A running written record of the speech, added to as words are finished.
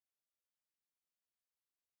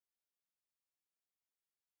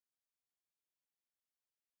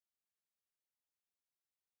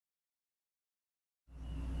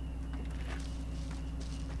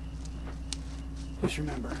Just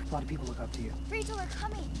remember, a lot of people look up to you. Rachel, they're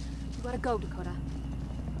coming. You gotta go, Dakota.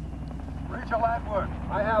 Rachel Atwood,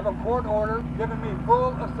 I have a court order giving me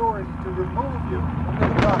full authority to remove you from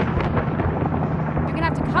the property. You're gonna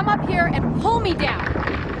have to come up here and pull me down.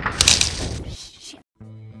 Shit.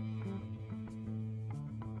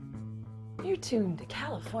 You're tuned to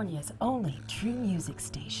California's only true music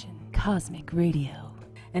station, Cosmic Radio.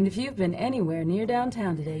 And if you've been anywhere near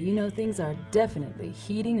downtown today, you know things are definitely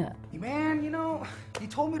heating up. Man, you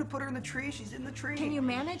told me to put her in the tree. She's in the tree. Can you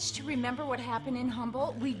manage to remember what happened in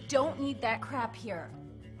Humboldt? We don't need that crap here.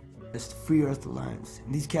 It's the Free Earth Alliance,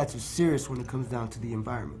 and these cats are serious when it comes down to the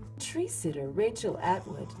environment. Tree sitter Rachel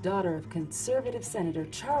Atwood, daughter of conservative Senator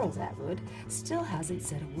Charles Atwood, still hasn't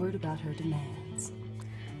said a word about her demands.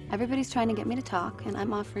 Everybody's trying to get me to talk, and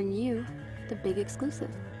I'm offering you the big exclusive.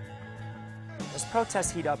 As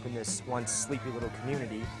protests heat up in this once sleepy little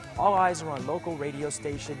community, all eyes are on local radio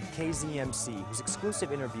station KZMC, whose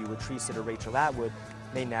exclusive interview with tree sitter Rachel Atwood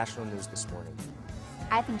made national news this morning.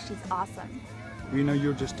 I think she's awesome.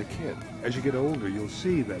 You're just a kid. As you get older, you'll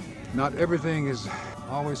see that not everything is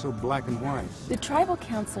always so black and white. The tribal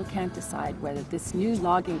council can't decide whether this new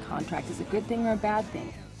logging contract is a good thing or a bad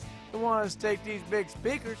thing. They want us to take these big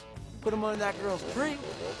speakers, put them under that girl's tree,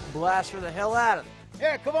 blast her the hell out of them.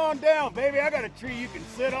 Yeah, come on down, baby. I got a tree you can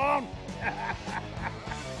sit on.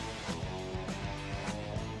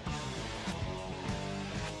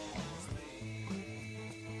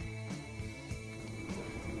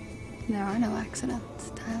 There are no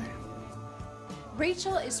accidents, Tyler.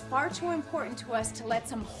 Rachel is far too important to us to let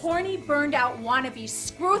some horny, burned-out wannabes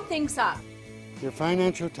screw things up. Your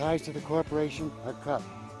financial ties to the corporation are cut.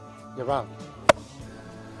 You're out.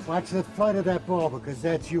 Watch the flight of that ball, because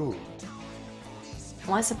that's you.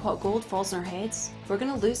 Once the pot gold falls on our heads, we're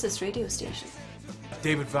gonna lose this radio station.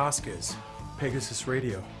 David Vasquez, Pegasus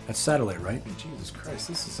Radio. That's satellite, right? Jesus Christ,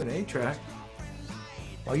 this is an A-track.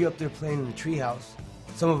 While you're up there playing in the treehouse,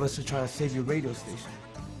 some of us are trying to save your radio station.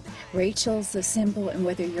 Rachel's a symbol, and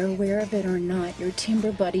whether you're aware of it or not, your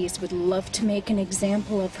timber buddies would love to make an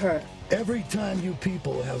example of her. Every time you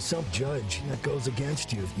people have some judge that goes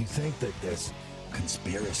against you, you think that there's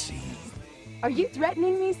conspiracy. Are you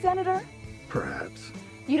threatening me, Senator? Perhaps.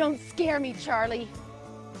 You don't scare me, Charlie.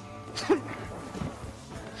 I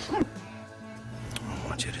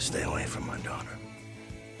want you to stay away from my daughter.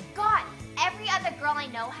 God, every other girl I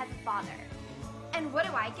know has a father. And what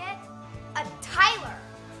do I get? A Tyler,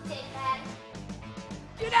 dickhead.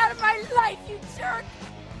 Get out of my life, you jerk!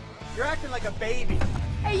 You're acting like a baby.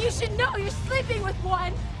 Hey, you should know you're sleeping with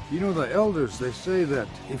one! The elders, they say that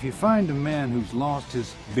if you find a man who's lost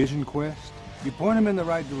his vision quest, you point him in the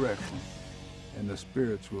right direction, and the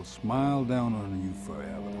spirits will smile down on you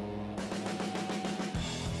forever.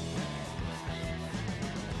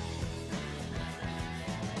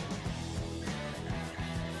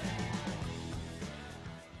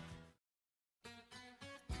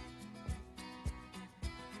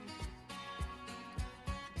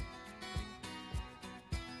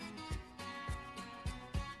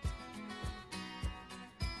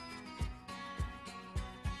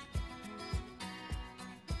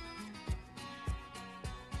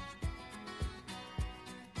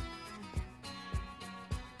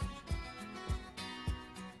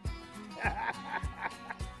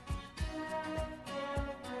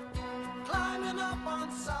 Climbing up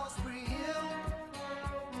on South